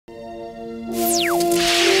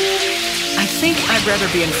I think I'd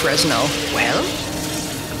rather be in Fresno. Well,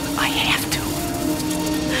 I have to.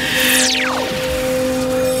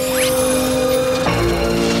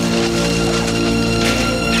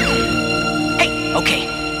 Hey, okay.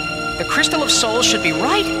 The Crystal of Souls should be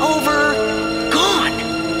right over... gone.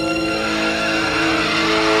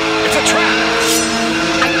 It's a trap!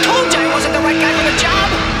 I told you I wasn't the right guy for the job!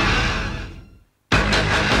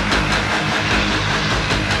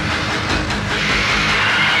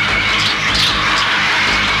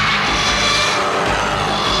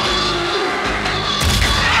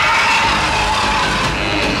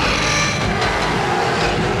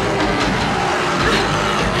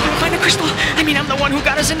 I'm the one who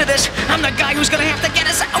got us into this. I'm the guy who's gonna have to get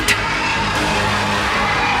us out.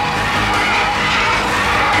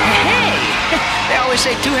 Hey, they always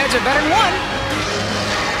say two heads are better than one.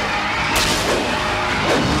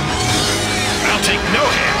 I'll take no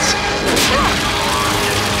heads.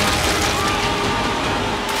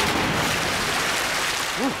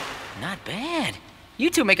 Ooh, not bad. You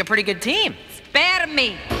two make a pretty good team. Spare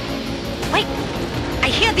me. Wait, I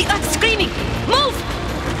hear the earth screaming. Move!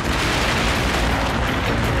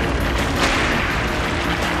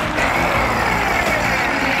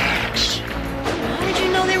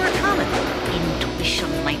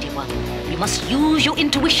 You must use your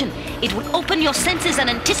intuition. It will open your senses and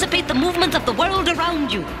anticipate the movement of the world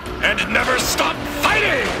around you. And never stop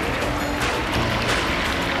fighting!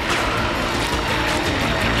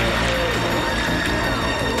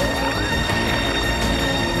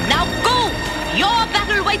 Now go! Your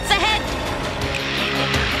battle waits ahead!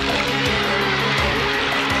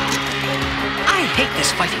 I hate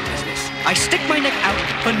this fighting business. I stick my neck out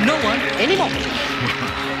for no one anymore.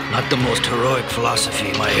 Not the most heroic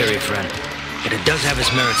philosophy, my hairy friend. But it does have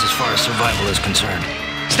its merits as far as survival is concerned.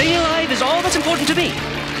 Staying alive is all that's important to me.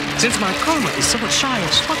 Since my karma is somewhat shy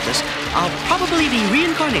and spotless, I'll probably be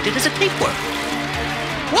reincarnated as a tapeworm.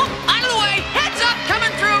 Whoa! Out of the way! Heads up!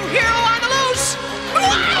 Coming through! Hero on the loose!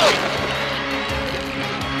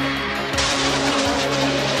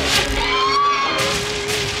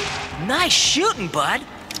 Nice shooting, bud.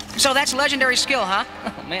 So that's legendary skill, huh?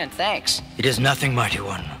 Oh, man, thanks. It is nothing, Mighty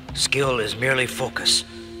One. Skill is merely focus.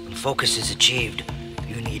 When focus is achieved,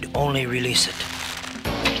 you need only release it.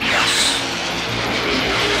 Yes.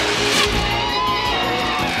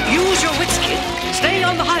 Use your wits, kid. Stay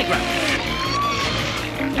on the high ground.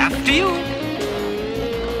 After you.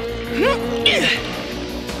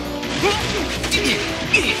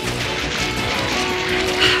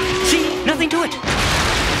 See? Nothing to it.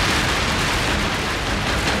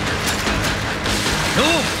 No!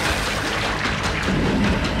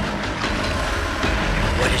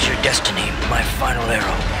 What is your destiny, my final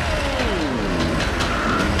arrow?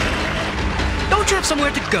 Don't you have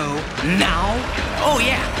somewhere to go now? Oh,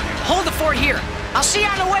 yeah. Hold the fort here. I'll see you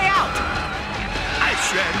on the way out. I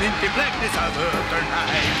swam in the blackness of earth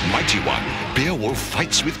night. Mighty One, Beowulf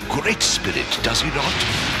fights with great spirit, does he not?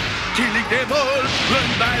 Killing them all, run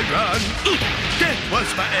by run. That was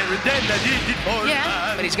my errand and I did it for Yeah,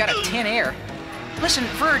 fun. but he's got a tin air. Listen,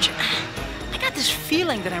 Verge, I got this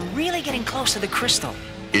feeling that I'm really getting close to the crystal.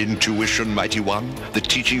 Intuition, Mighty One. The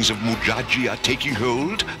teachings of Mujaji are taking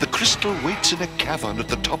hold. The crystal waits in a cavern at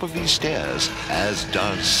the top of these stairs, as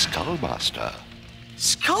does Skullmaster.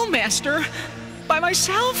 Skullmaster? By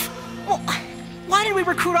myself? Well, why did we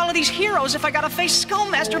recruit all of these heroes if I gotta face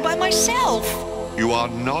Skullmaster by myself? You are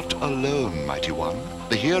not alone, Mighty One.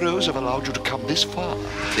 The heroes have allowed you to come this far.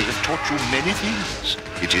 They have taught you many things.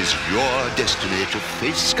 It is your destiny to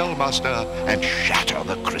face Skullmaster and shatter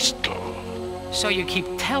the crystal. So you keep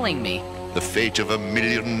telling me. The fate of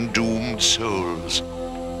 1,000,000 doomed souls,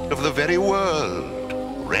 of the very world,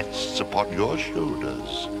 rests upon your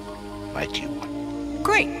shoulders, Mighty One.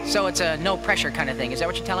 Great. So it's a no-pressure kind of thing. Is that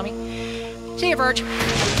what you're telling me? See you, Verge.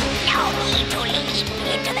 No need to leap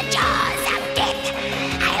into the jaws of death.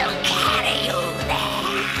 I'll carry you there.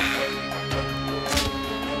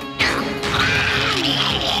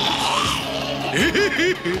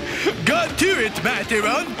 Got to it, Mighty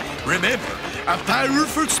One. Remember, a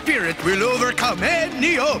powerful spirit will overcome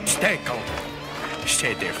any obstacle.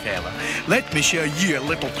 Say there, fella, let me show you a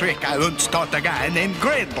little trick I once taught a guy named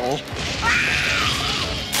Grendel.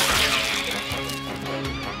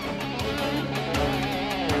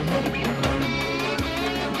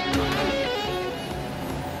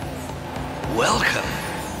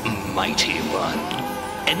 Welcome, Mighty One.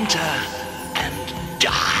 Enter and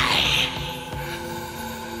die.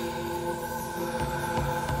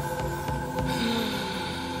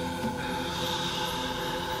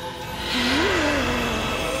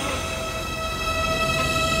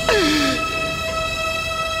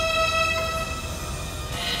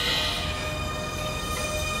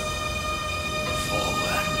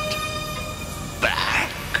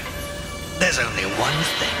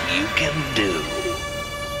 you can do.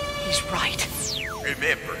 He's right.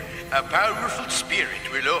 Remember, a powerful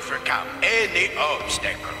spirit will overcome any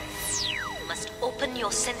obstacle. You must open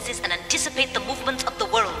your senses and anticipate the movements of the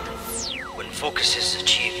world. When focus is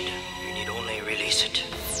achieved, you need only release it.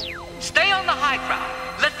 Stay on the high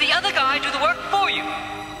ground. Let the other guy do the work for you.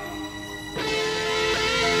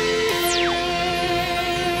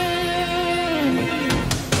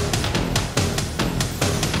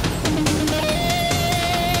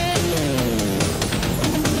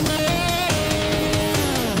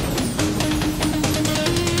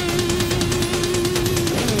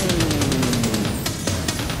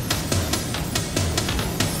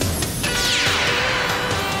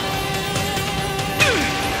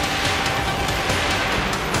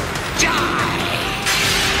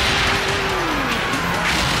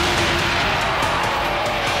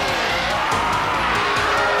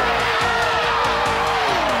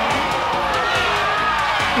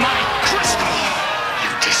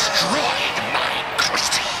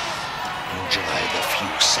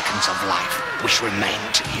 Remain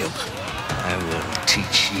to you. I will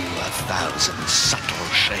teach you 1,000 subtle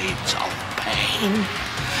shades of pain,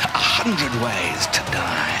 100 ways to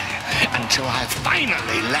die, until I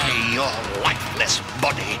finally lay your lifeless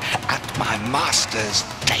body at my master's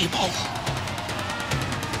table.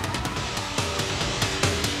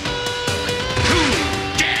 Who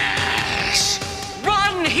dares?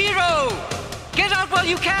 Run, hero! Get out while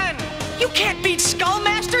you can! You can't beat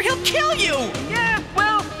Skullmaster, he'll kill you! Yeah,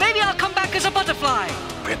 well, maybe I'll come back as a butterfly.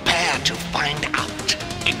 Prepare to find out,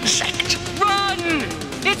 insect. Run!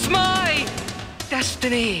 It's my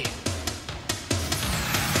destiny.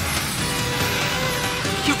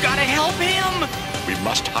 You gotta help him! We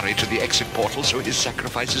must hurry to the exit portal so his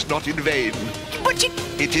sacrifice is not in vain. But you...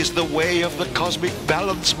 It is the way of the cosmic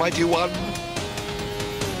balance, mighty one.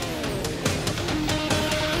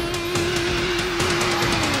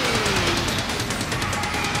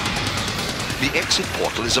 The exit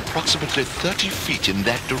portal is approximately 30 feet in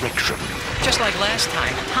that direction. Just like last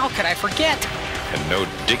time, how could I forget? And no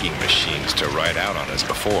digging machines to ride out on us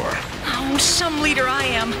before. Oh, some leader I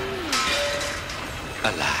am.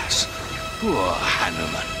 Alas, poor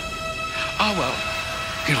Hanuman. Ah, well,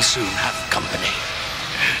 he'll soon have company.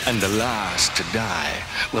 And the last to die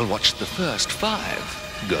will watch the first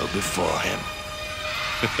 5 go before him.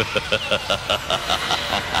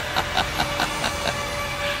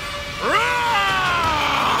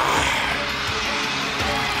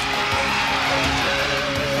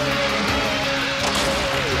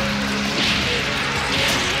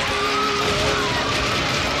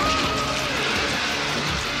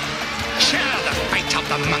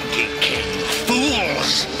 The Monkey King,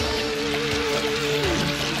 fools!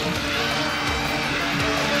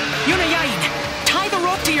 Yunayain, tie the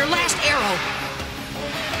rope to your last arrow.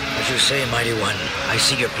 As you say, mighty one, I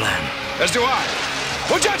see your plan. As do I.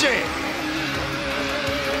 Mujaji!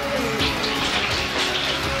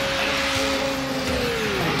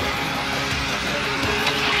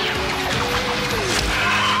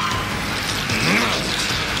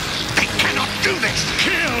 They cannot do this!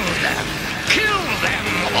 Kill them! Kill them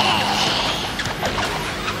all!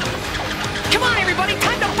 Come on, everybody,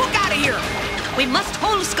 time to book out of here! We must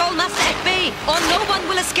hold Skullmaster at bay, or no one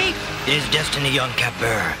will escape. It is destiny, young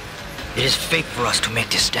Capbearer. It is fate for us to make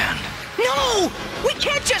this stand. No! We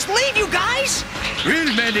can't just leave you guys!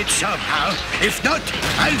 We'll manage somehow. If not,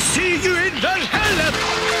 I'll see you in Valhalla!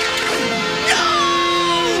 No!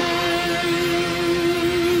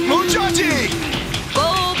 Mujaji!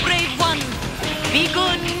 Go, brave one. Be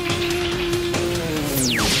good.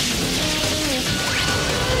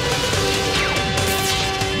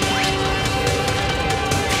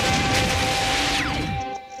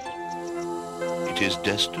 It is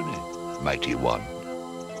destiny, mighty one.